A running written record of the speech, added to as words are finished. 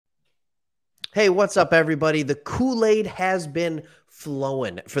Hey, what's up, everybody? The Kool-Aid has been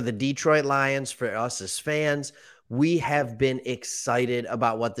flowing for the Detroit Lions, for us as fans. We have been excited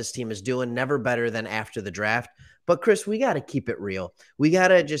about what this team is doing, never better than after the draft. But Chris, we got to keep it real. We got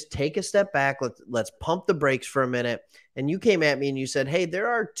to just take a step back. Let's pump the brakes for a minute. And you came at me and you said, "Hey, there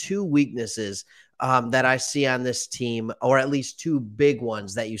are two weaknesses that I see on this team, or at least two big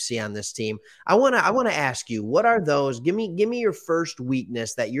ones that you see on this team." I want to ask you, what are those? Give me your first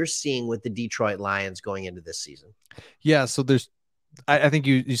weakness that you're seeing with the Detroit Lions going into this season. Yeah, so I think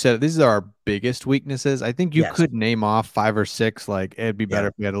you said these are our biggest weaknesses. I think you Yes. could name off five or six. Like it'd be better Yeah.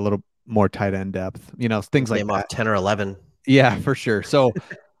 if we had a little more tight end depth, things Let's like name off that. 10 or 11. Yeah, for sure. So,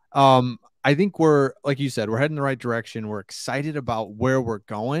 I think we're like you said, we're heading the right direction. We're excited about where we're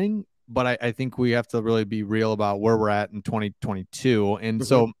going, but I think we have to really be real about where we're at in 2022. And Mhm.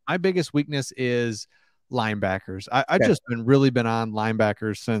 so, my biggest weakness is linebackers. I've Okay. just been on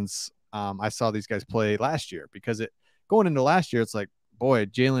linebackers since I saw these guys play last year because going into last year, it's like, boy,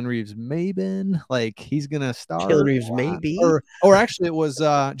 Jalen Reeves Maben, like he's gonna Jalen start Reeves, a lot. maybe. Or actually it was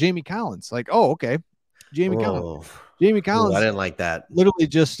Jamie Collins. Like, oh, okay. Jamie Collins. Oh, Jamie I Collins didn't like that. literally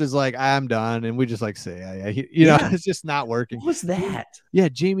just is like, I'm done. And we just like say, yeah, yeah, Yeah. it's just not working. What was that? Yeah,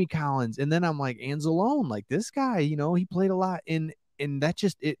 Jamie Collins. And then I'm like, Anzalone, like this guy, he played a lot and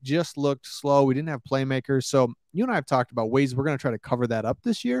it just looked slow. We didn't have playmakers. So you and I have talked about ways we're going to try to cover that up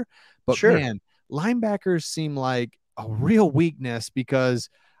this year. But Sure. man, linebackers seem like a real weakness because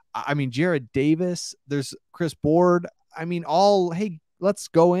Jared Davis, there's Chris Board. Hey, let's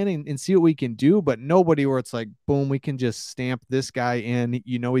go in and see what we can do, but nobody where it's like, boom, we can just stamp this guy in.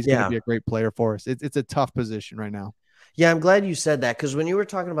 He's going to Yeah. be a great player for us. It's a tough position right now. Yeah, I'm glad you said that because when you were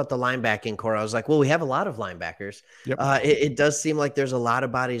talking about the linebacking core, I was like, well, we have a lot of linebackers. Yep. It does seem like there's a lot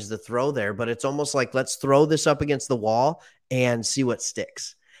of bodies to throw there, but it's almost like let's throw this up against the wall and see what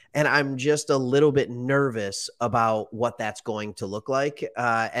sticks. And I'm just a little bit nervous about what that's going to look like.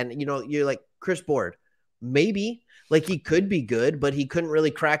 You're like Chris Board, maybe like he could be good, but he couldn't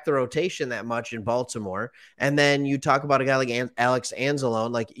really crack the rotation that much in Baltimore. And then you talk about a guy like Alex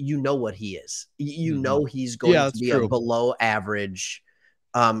Anzalone, like you know what he is. You Mm-hmm. know he's going Yeah, to that's be a true. below average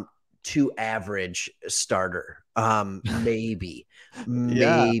to average starter. Maybe,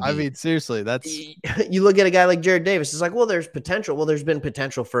 Yeah, maybe. seriously, that's You look at a guy like Jared Davis, it's like, well, there's potential. Well, there's been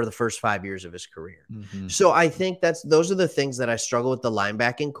potential for the first 5 years of his career. mhm. So I think those are the things that I struggle with the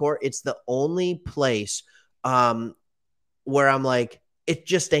linebacking core. It's the only place where I'm like, it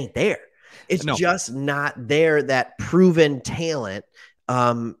just ain't there. It's No, just not there, that proven talent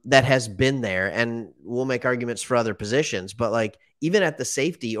that has been there. And we'll make arguments for other positions, but like even at the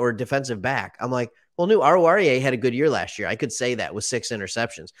safety or defensive back, I'm like, well, new Aruarie had a good year last year. I could say that with 6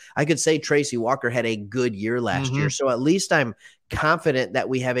 interceptions. I could say Tracy Walker had a good year last year. mhm. So at least I'm confident that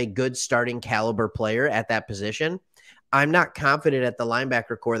we have a good starting caliber player at that position. I'm not confident at the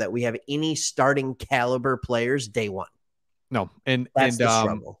linebacker core that we have any starting caliber players day one. No, That's the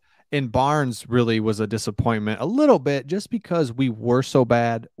struggle. and Barnes really was a disappointment a little bit just because we were so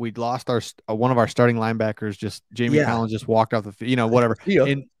bad. We'd lost our one of our starting linebackers. Just Jamie Yeah. Collins just walked off the field, whatever.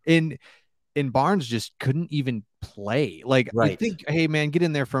 Yeah. And Barnes just couldn't even play. Like you Right. think, hey man, get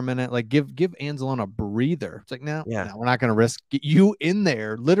in there for a minute. Like give Anzalone a breather. It's like no, Yeah. no, we're not going to risk you in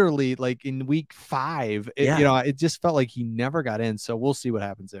there. Literally, like in week 5, Yeah. it just felt like he never got in. So we'll see what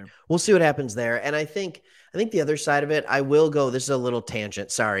happens there. We'll see what happens there. And I think the other side of it, I will go. This is a little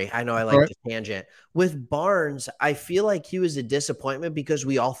tangent. Sorry. I know I All like right. to tangent. With Barnes, I feel like he was a disappointment because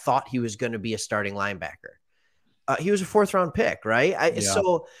we all thought he was going to be a starting linebacker. He was a 4th-round pick, right? Yeah.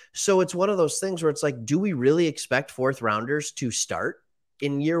 So it's one of those things where it's like, do we really expect 4th-rounders to start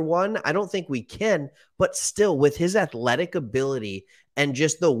in year one? I don't think we can, but still, with his athletic ability and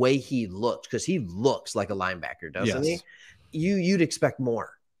just the way he looks, because he looks like a linebacker, doesn't he? Yes. You'd expect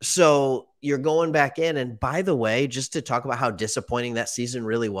more. So you're going back in, and by the way, just to talk about how disappointing that season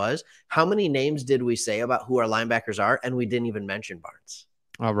really was, how many names did we say about who our linebackers are, and we didn't even mention Barnes?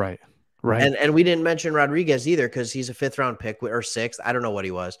 All right. Right. And we didn't mention Rodriguez either because he's a 5th-round pick or 6th. I don't know what he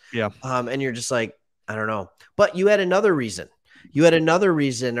was. Yeah. And you're just like, I don't know. But you had another reason. You had another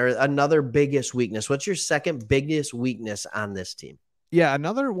reason or another biggest weakness. What's your second biggest weakness on this team? Yeah,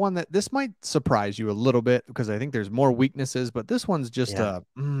 another one that this might surprise you a little bit because I think there's more weaknesses, but this one's just Yeah.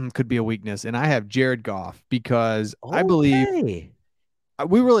 could be a weakness. And I have Jared Goff because I believe Okay.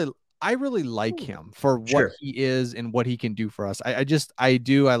 I really like him for what Sure. he is and what he can do for us. I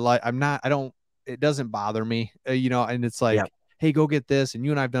don't, it doesn't bother me, and it's Yeah. like, hey, go get this. And you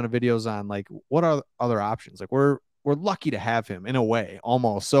and I have done videos on like, what are other options? Like we're lucky to have him in a way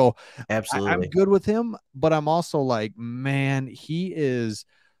almost. So I'm Absolutely. good with him, but I'm also like, man, he is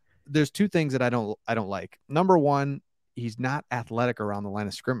there's two things that I don't like. Number one, he's not athletic around the line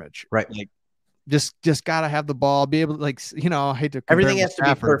of scrimmage. Right. Like just gotta have the ball, be able to, like, I hate to compare Everything him to has to be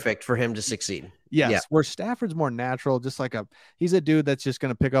Stafford. perfect for him to succeed. Yes, Yeah. where Stafford's more natural, just like he's a dude that's just going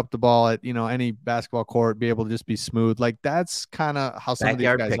to pick up the ball at, any basketball court, be able to just be smooth. Like that's kind of how some of these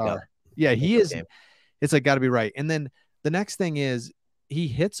Backyard guys pickup. are. Yeah, he Pickup is. game. It's like got to be right. And then the next thing is he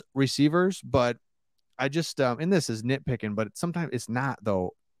hits receivers, but I just, and this is nitpicking, but sometimes it's not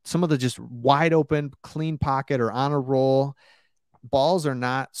though. Some of the just wide open, clean pocket or on a roll balls are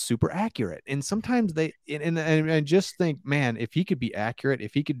not super accurate. And sometimes and just think, man, if he could be accurate,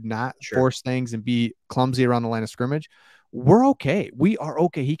 if he could not force things and be clumsy around the line of scrimmage, we're okay. We are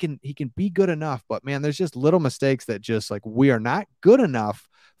okay. He can be good enough, but man, there's just little mistakes that just like, we are not good enough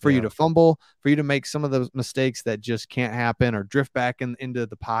for you to fumble, for you to make some of those mistakes that just can't happen, or drift back into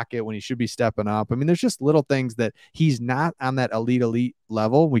the pocket when he should be stepping up. I mean, there's just little things that he's not on that elite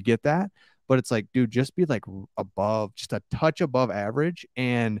level. We get that. But it's like, dude, just be like above, just a touch above average,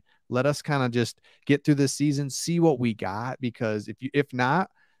 and let us kind of just get through this season, see what we got. Because if not,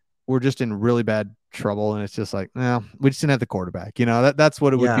 we're just in really bad trouble. And it's just like, no, we just didn't have the quarterback. That's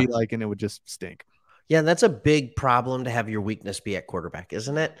what it would be like, and it would just stink. Yeah, and that's a big problem to have your weakness be at quarterback,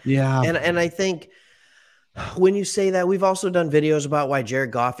 isn't it? Yeah. And I think when you say that, we've also done videos about why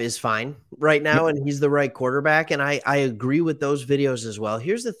Jared Goff is fine right now and he's the right quarterback. And I agree with those videos as well.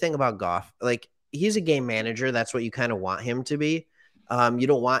 Here's the thing about Goff. Like, he's a game manager. That's what you kind of want him to be. You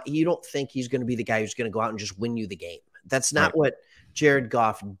don't think he's going to be the guy who's going to go out and just win you the game. That's not what Jared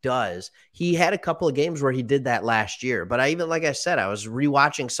Goff does. He had a couple of games where he did that last year, but like I said, I was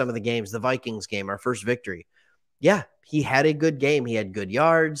rewatching some of the games, the Vikings game, our first victory. Yeah, he had a good game. He had good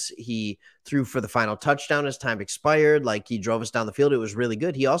yards. He threw for the final touchdown as time expired. Like, he drove us down the field. It was really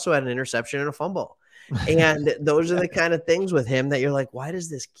good. He also had an interception and a fumble. And those are the kind of things with him that you're like, why does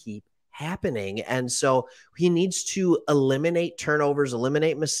this keep happening? And so he needs to eliminate turnovers,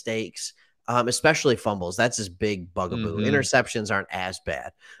 eliminate mistakes, especially fumbles. That's his big bugaboo. Interceptions aren't as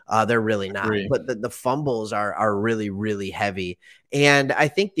bad. They're really not. But the fumbles are really, really heavy. And I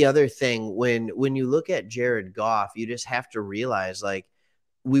think the other thing, when you look at Jared Goff, you just have to realize, like,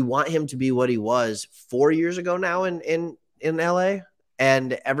 we want him to be what he was 4 years ago now in LA.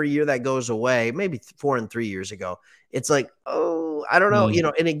 And every year that goes away, maybe 4 and 3 years ago, it's like, oh, I don't know,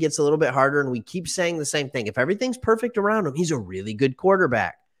 and it gets a little bit harder. And we keep saying the same thing. If everything's perfect around him, he's a really good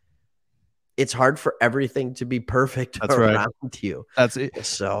quarterback. It's hard for everything to be perfect around you. That's it.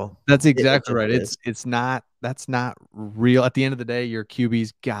 So that's exactly right. That's not real. At the end of the day, your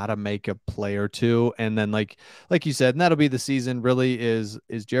QB's gotta make a play or two. And then like you said, and that'll be the season. Really, is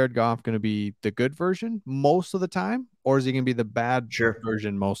Jared Goff going to be the good version most of the time, or is he going to be the bad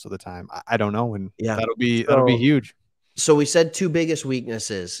version most of the time? I don't know. And that'll be huge. So we said two biggest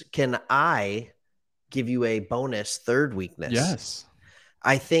weaknesses. Can I give you a bonus third weakness? Yes.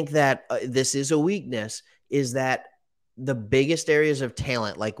 I think that this is a weakness, is that the biggest areas of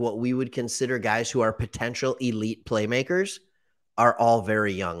talent, like what we would consider guys who are potential elite playmakers, are all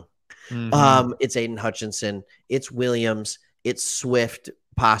very young. It's Aiden Hutchinson, it's Williams, it's Swift,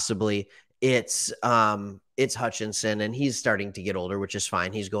 possibly. It's Hutchinson, and he's starting to get older, which is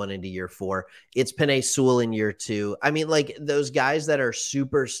fine. He's going into year 4. It's Penei Sewell in year 2. I mean, like, those guys that are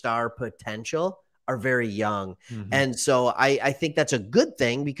superstar potential are very young. And so I think that's a good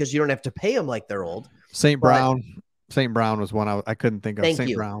thing, because you don't have to pay them like they're old. St. Brown was one I couldn't think of.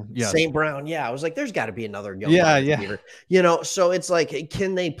 St. Brown. Yes. St. Brown. Yeah. I was like, there's got to be another young receiver. So it's like,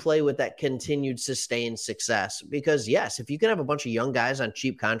 can they play with that continued sustained success? Because yes, if you can have a bunch of young guys on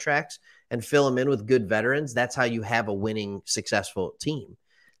cheap contracts and fill them in with good veterans, that's how you have a winning, successful team,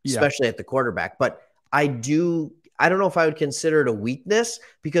 especially at the quarterback. But I don't know if I would consider it a weakness,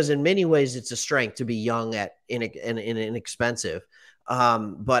 because in many ways it's a strength to be young and inexpensive.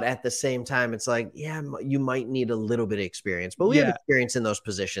 But at the same time, it's like, you might need a little bit of experience, but we have experience in those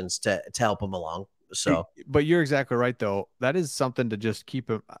positions to help them along. So, but you're exactly right, though. That is something to just keep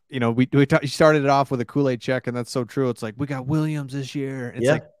him. We started it off with a Kool-Aid check, and that's so true. It's like, we got Williams this year. It's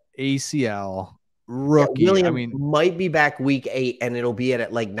like ACL rookie. Williams might be back week 8, and it'll be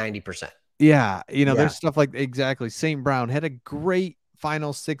at like 90%. Yeah, there's stuff like exactly. St. Brown had a great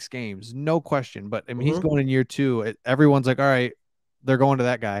final 6 games, no question. But I mean, he's going in year 2. Everyone's like, all right, they're going to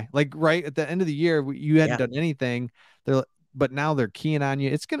that guy. Like, right at the end of the year, you hadn't done anything. But now they're keying on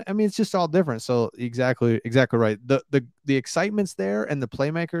you. It's just all different. So exactly right. The excitement's there, and the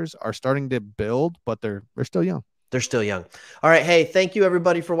playmakers are starting to build, but they're still young. They're still young. All right. Hey, thank you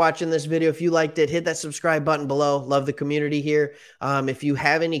everybody for watching this video. If you liked it, hit that subscribe button below. Love the community here. If you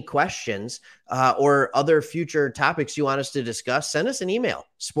have any questions or other future topics you want us to discuss, send us an email,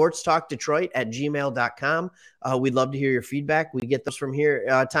 sportstalkdetroit@gmail.com. We'd love to hear your feedback. We get those from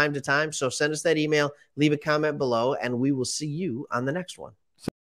here time to time. So send us that email, leave a comment below, and we will see you on the next one.